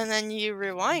 what? And then you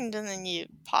rewind, and then you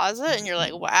pause it, and you're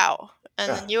like, wow.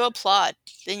 And then you applaud.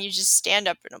 Then you just stand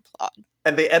up and applaud.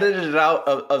 And they edited it out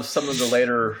of some of the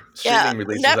later streaming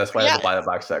releases. That's why I had to buy the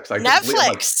box set. I couldn't believe,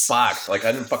 like, box. Like,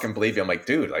 I didn't fucking believe you. I'm like,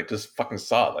 dude, I just fucking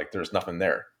saw it. Like, there's nothing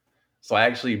there. So I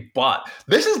actually bought.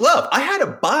 This is love. I had to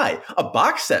buy a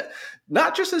box set,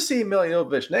 not just to see Milla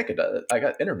Jovovich naked. I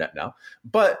got internet now,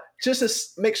 but just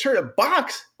to make sure to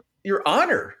box your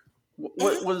honor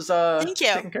was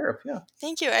taken care of. Yeah.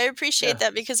 Thank you. I appreciate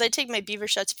that because I take my beaver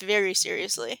shots very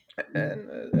seriously. And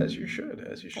as you should.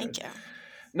 Thank you.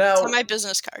 Now, it's on my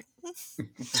business card.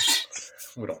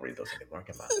 We don't read those anymore.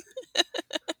 Come on.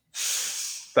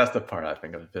 That's the part I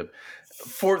think of it.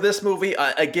 For this movie,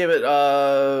 I give it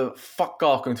fuck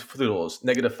all Cthulhu's.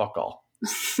 Negative fuck all.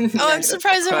 Oh, I'm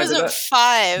surprised it wasn't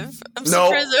 5. I'm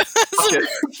surprised it wasn't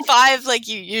 5 like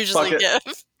you usually give.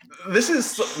 This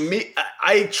is me.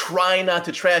 I try not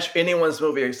to trash anyone's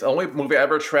movie. The only movie I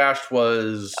ever trashed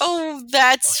was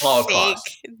that's Holocaust.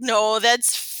 fake. No,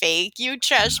 that's fake. You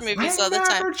trash movies all the time.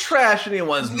 I never trash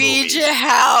anyone's movie. Ouija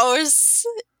House.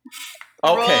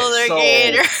 Okay,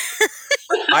 Rollergator. so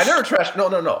I never trashed.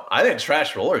 No. I didn't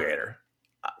trash Rollergator.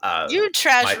 You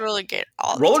trash Rollergator.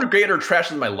 Rollergator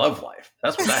trashes my love life.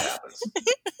 That's when that happens.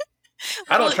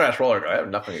 I don't trash Rollergator. I have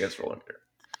nothing against Rollergator.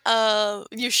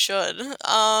 You should.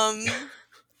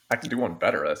 I can do one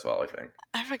better. That's all I think.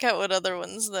 I forgot what other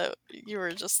ones that you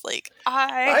were just like.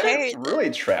 I hate didn't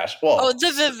really trash. Well, The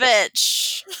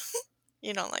Vivitch.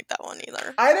 You don't like that one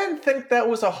either. I didn't think that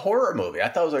was a horror movie. I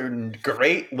thought it was a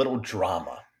great little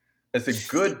drama. It's a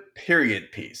good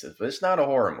period piece. It's not a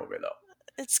horror movie though.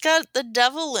 It's got the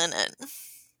devil in it.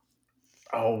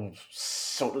 Oh,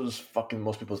 so does fucking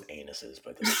most people's anuses,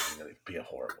 but it doesn't really be a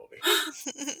horror movie.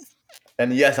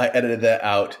 And yes, I edited that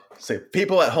out. So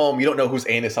people at home, you don't know whose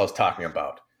anus I was talking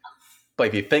about. But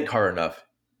if you think hard enough,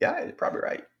 yeah, you're probably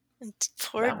right.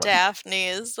 Poor Daphne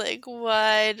is like,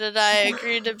 why did I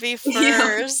agree to be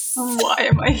first? Yeah. Why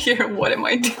am I here? What am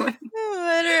I doing?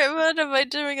 What am I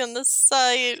doing on the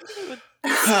site?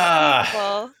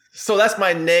 So that's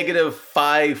my negative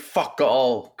 5 fuck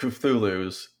all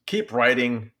Cthulhu's. Keep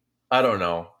writing. I don't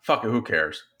know. Fuck it, who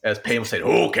cares? As Pam said,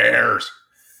 who cares?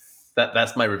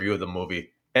 That's my review of the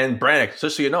movie. And Brannick,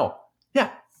 just so you know, yeah,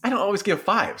 I don't always give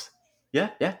 5s. Yeah,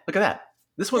 look at that.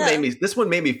 This one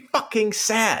made me fucking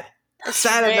sad. It's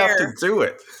sad rare. enough to do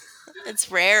it. It's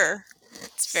rare.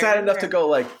 It's sad enough to go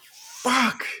like,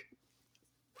 fuck.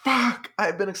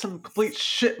 I've been in some complete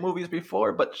shit movies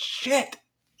before, but shit.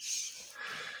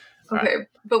 Okay,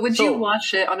 but would you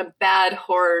watch it on a bad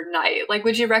horror night? Like,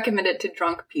 would you recommend it to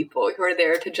drunk people who are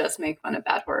there to just make fun of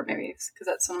bad horror movies? Because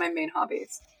that's one of my main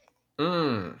hobbies.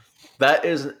 That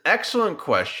is an excellent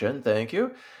question. Thank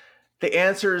you. The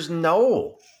answer is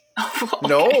no. Okay.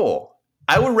 No.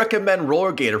 I would recommend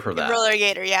Rollergator for that.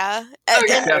 Rollergator, yeah.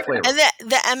 Okay. Definitely. And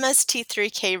the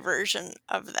MST3K version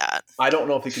of that. I don't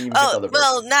know if you can even get other versions.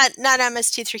 Well, not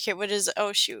MST3K. What is?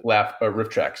 Oh shoot. Riff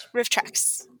Tracks. Riff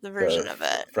Tracks, the version of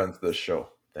it. Friends of the show.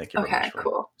 Thank you very much for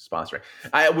cool. sponsoring.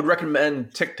 I would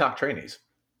recommend TikTok Trainees.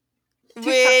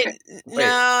 Wait.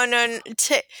 No.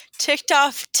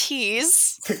 TikTok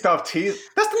Tease. TikTok Tease?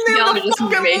 That's the name of the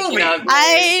fucking movie.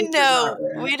 I know.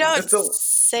 We don't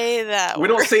say that We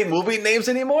don't say movie names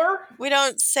anymore? We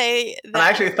don't say that. And I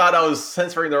actually thought I was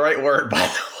censoring the right word, by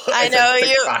the way. I know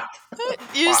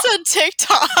you said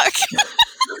TikTok.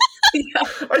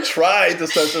 I tried to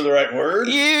censor the right word.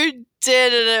 You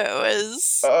did, and it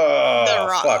was the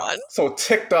wrong one. So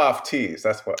ticked off tease.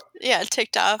 That's what. Yeah,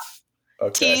 ticked off.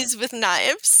 Okay. Tease with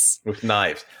knives. With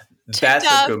knives. That's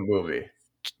a good movie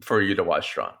for you to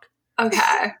watch drunk.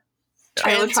 Okay.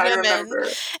 I will try to remember.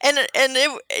 And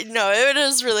it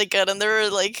is really good, and there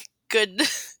were like good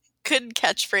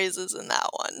catchphrases in that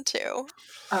one too.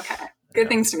 Okay. Good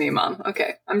things to me, Mom.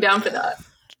 Okay. I'm down for that.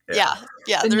 Yeah.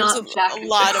 There's a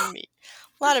lot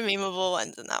of memeable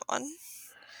ones in that one.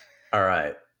 All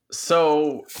right.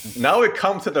 So now we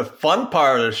come to the fun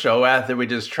part of the show after we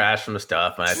just trash some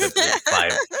stuff and I have to get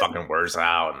 5 fucking words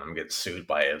out and I'm getting sued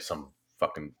by some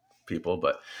fucking people.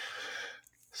 But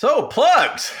so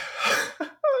plugs.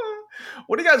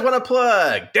 What do you guys want to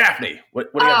plug? Daphne,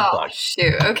 what do you have to plug?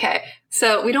 Shoot. Okay.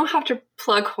 So we don't have to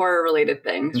plug horror related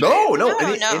things. No,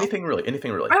 right? No. Anything really.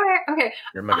 Okay.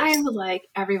 I would like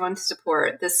everyone to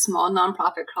support this small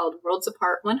nonprofit called Worlds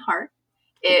Apart One Heart.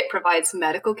 It provides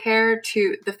medical care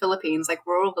to the Philippines, like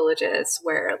rural villages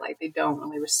where like they don't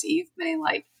really receive many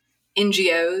like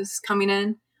NGOs coming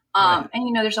in. Right. And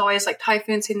you know, there's always like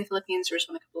typhoons in the Philippines. There was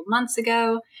one a couple of months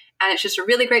ago, and it's just a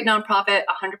really great nonprofit.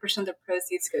 100% of the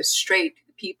proceeds go straight to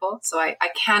the people. So I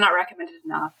cannot recommend it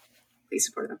enough. Please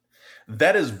support them.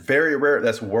 That is very rare.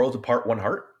 That's Worlds Apart One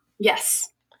Heart. Yes,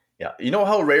 Yeah. You know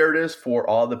how rare it is for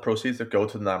all the proceeds that go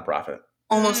to the nonprofit?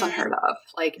 almost unheard of.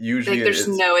 Like Usually there's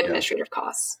it's- no yeah. administrative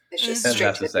costs. It's just And straight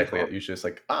that's to the exactly people. it. Usually it's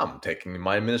like, I'm taking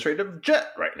my administrative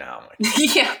jet right now. I'm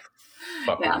like, Yeah.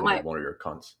 fuck Yeah, one of your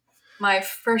cunts. My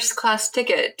first class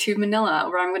ticket to Manila,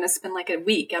 where I'm going to spend like a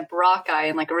week at Boracay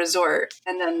in like a resort,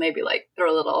 and then maybe like throw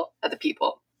a little at the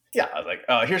people. Yeah. I was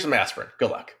like, here's some aspirin.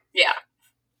 Good luck. Yeah.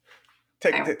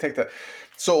 Take that.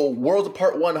 So Worlds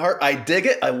Apart One Heart. I dig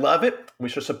it. I love it. We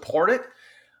should support it.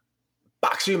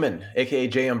 Box Human, aka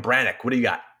J.M. Brannick. What do you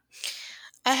got?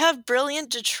 I have Brilliant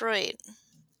Detroit,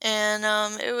 and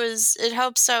it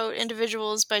helps out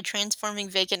individuals by transforming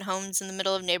vacant homes in the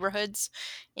middle of neighborhoods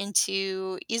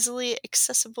into easily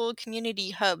accessible community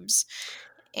hubs,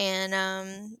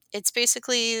 and it's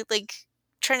basically like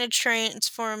trying to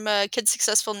transform kids'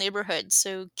 successful neighborhoods.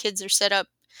 So kids are set up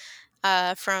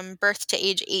from birth to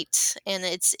age 8, and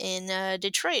it's in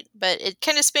Detroit, but it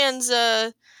kind of spans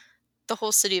the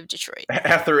whole city of Detroit.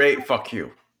 After 8, fuck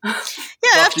you. Yeah,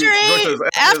 Fuck you.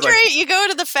 after Like- 8, you go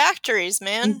to the factories,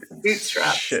 man.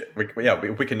 Bootstraps. Shit. We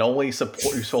can only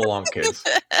support you so long, kids.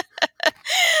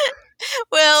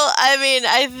 Well, I mean,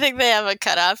 I think they have a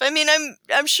cutoff. I mean,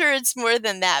 I'm sure it's more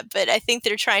than that, but I think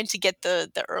they're trying to get the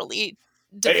early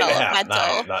 8.5,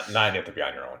 developmental, 9, you have to be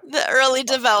on your own. the early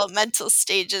developmental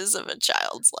stages of a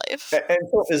child's life. And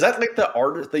so is that like the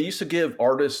artist? They used to give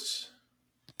artists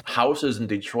houses in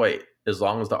Detroit as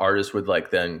long as the artist would like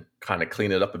then kind of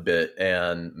clean it up a bit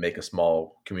and make a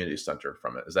small community center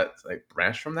from it. Is that like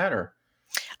branched from that or?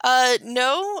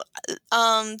 No,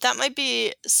 that might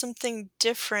be something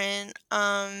different.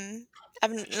 I've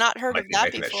not heard Might of be that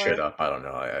making before. that shit up. I don't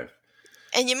know.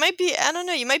 And you might be, I don't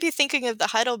know, you might be thinking of the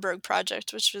Heidelberg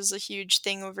Project, which was a huge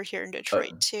thing over here in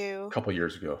Detroit too. A couple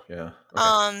years ago, yeah.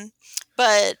 Okay.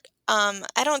 But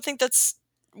I don't think that's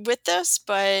with this,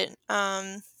 but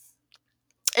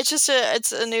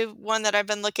it's a new one that I've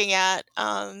been looking at.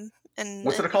 And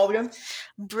What's it called again?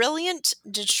 Brilliant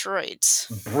Detroit.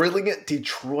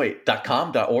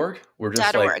 BrilliantDetroit.com, .org. We're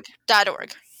just like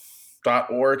 .org.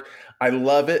 .org. I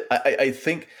love it. I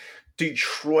think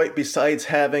Detroit, besides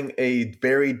having a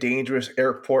very dangerous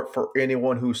airport for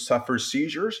anyone who suffers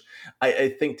seizures,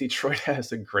 I think Detroit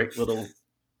has a great little.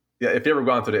 Yeah, if you've ever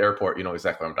gone to the airport, you know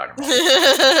exactly what I'm talking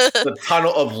about. The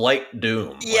tunnel of light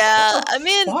doom. Yeah, Like, I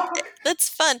mean fuck? that's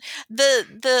fun.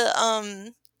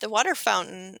 The water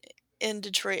fountain in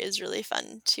Detroit is really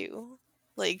fun too.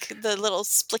 Like the little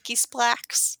splicky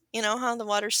splacks. You know how the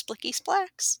water splicky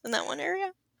splacks in that one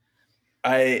area?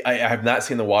 I have not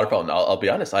seen the water fountain. I'll be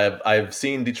honest. I've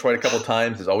seen Detroit a couple of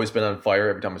times. It's always been on fire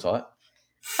every time I saw it.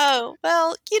 Oh,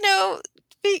 well, you know,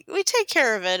 we take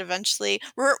care of it eventually.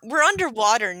 We're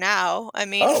underwater now. I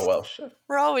mean, Oh well, shit.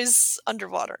 we're always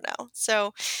underwater now.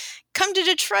 So come to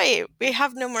Detroit. We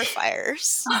have no more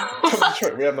fires.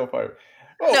 Detroit, we have no fire.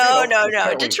 Oh, No, you know, no,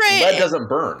 apparently Detroit- Lead doesn't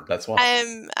burn. That's why.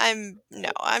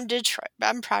 I'm Detroit.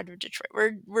 I'm proud of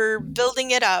Detroit. We're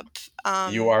building it up.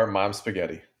 You are Mom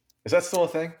Spaghetti. Is that still a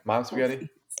thing? Mom Spaghetti?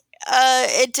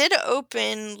 It did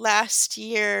open last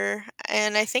year,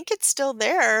 and I think it's still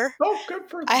there. Oh, good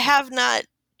for I have not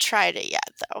tried it yet,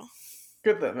 though.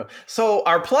 good. So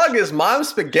our plug is Mom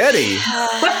Spaghetti,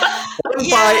 run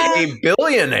Yeah. by a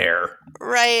billionaire.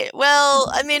 Right.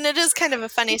 Well, I mean, it is kind of a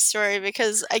funny story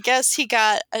because I guess he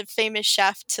got a famous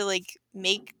chef to like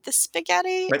make the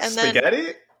spaghetti, Like and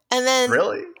spaghetti? then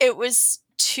Really? it was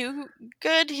too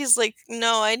good. He's like,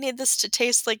 "No, I need this to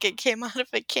taste like it came out of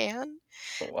a can,"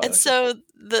 What? and so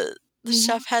the Mhm.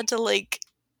 chef had to like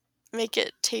make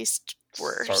it taste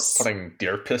Start worse. putting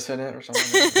deer piss in it or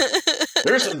something.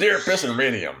 There's some deer piss in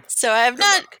radium. So I have Good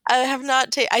not. luck. I have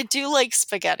not. I do like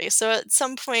spaghetti. So at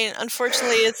some point,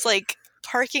 unfortunately, it's like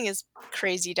parking is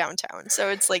crazy downtown. So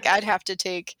it's like I'd have to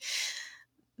take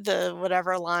the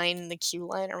whatever line, the Q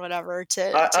line or whatever to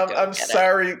go I'm get it.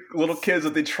 sorry, little kids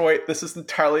of Detroit. This is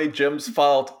entirely Jim's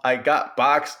fault. I got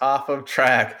Box off of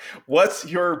track. What's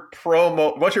your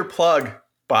promo? What's your plug,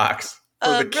 Box,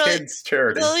 for the kids'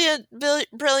 charity?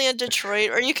 Brilliant Detroit,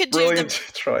 or you could do Brilliant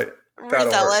Detroit. the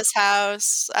Ruth Ellis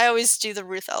House. I always do the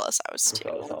Ruth Ellis House too.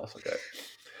 Okay.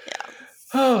 Yeah.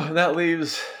 Oh, and that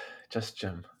leaves just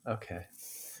Jim. Okay.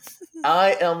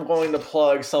 I am going to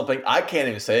plug something I can't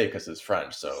even say because it's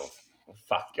French, so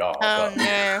fuck y'all. Oh but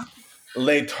no.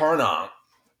 Les Tournants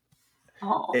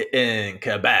Oh. in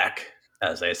Quebec,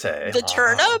 as they say. The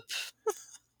turnip?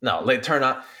 No, Les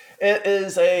Tournants. It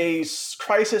is a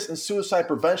crisis and suicide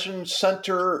prevention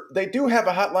center. They do have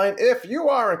a hotline. If you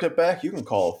are in Quebec, you can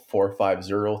call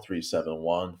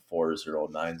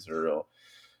 450-371-4090.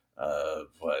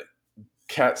 What?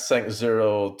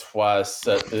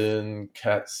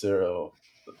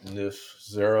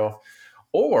 450-377-4090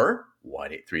 or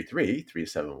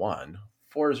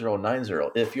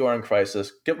 1-833-371-4090. If you are in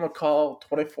crisis, give them a call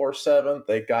 24/7.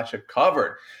 They got you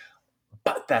covered.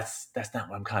 But that's not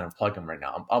what I'm kind of plugging right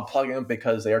now. I'm plugging them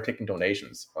because they are taking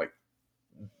donations. Like,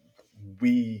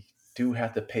 we do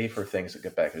have to pay for things to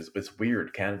get back. It's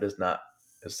weird. Canada's not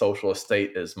a socialist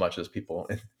state as much as people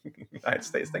in the United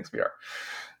States thinks we are.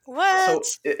 What?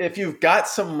 So if you've got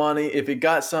some money, if you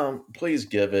got some, please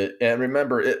give it. And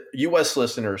remember, U.S.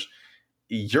 listeners,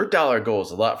 your dollar goes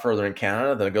a lot further in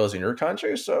Canada than it goes in your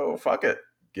country. So fuck it.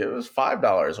 Give us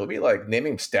 $5. We'll be like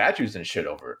naming statues and shit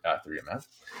over after you, man.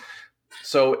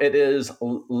 So it is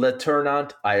Le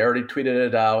Tournant. I already tweeted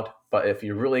it out, but if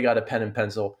you really got a pen and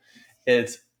pencil,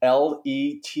 it's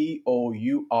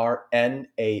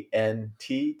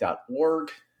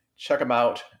LETOURNANT.org. Check them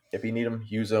out. If you need them,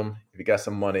 use them. If you got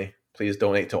some money, please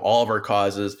donate to all of our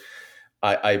causes.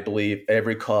 I believe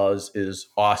every cause is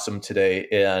awesome today.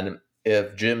 And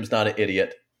if Jim's not an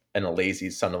idiot and a lazy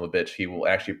son of a bitch, he will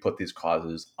actually put these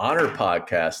causes on our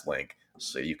podcast link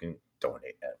so you can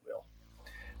donate at will.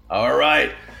 All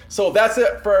right. So that's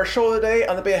it for our show today.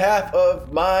 On the behalf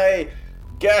of my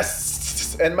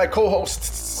guests and my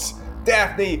co-hosts,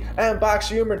 Daphne and Box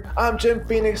Humor, I'm Jim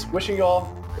Phoenix, wishing you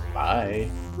all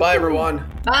goodbye. Bye, everyone.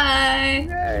 Bye.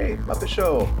 Yay. Love the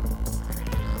show.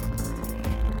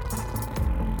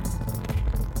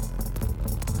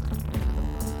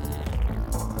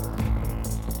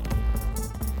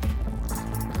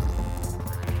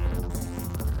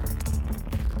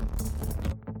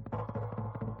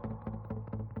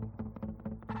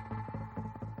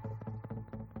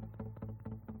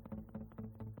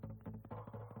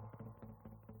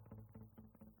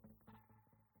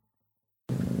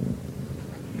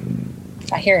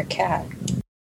 I hear a cat.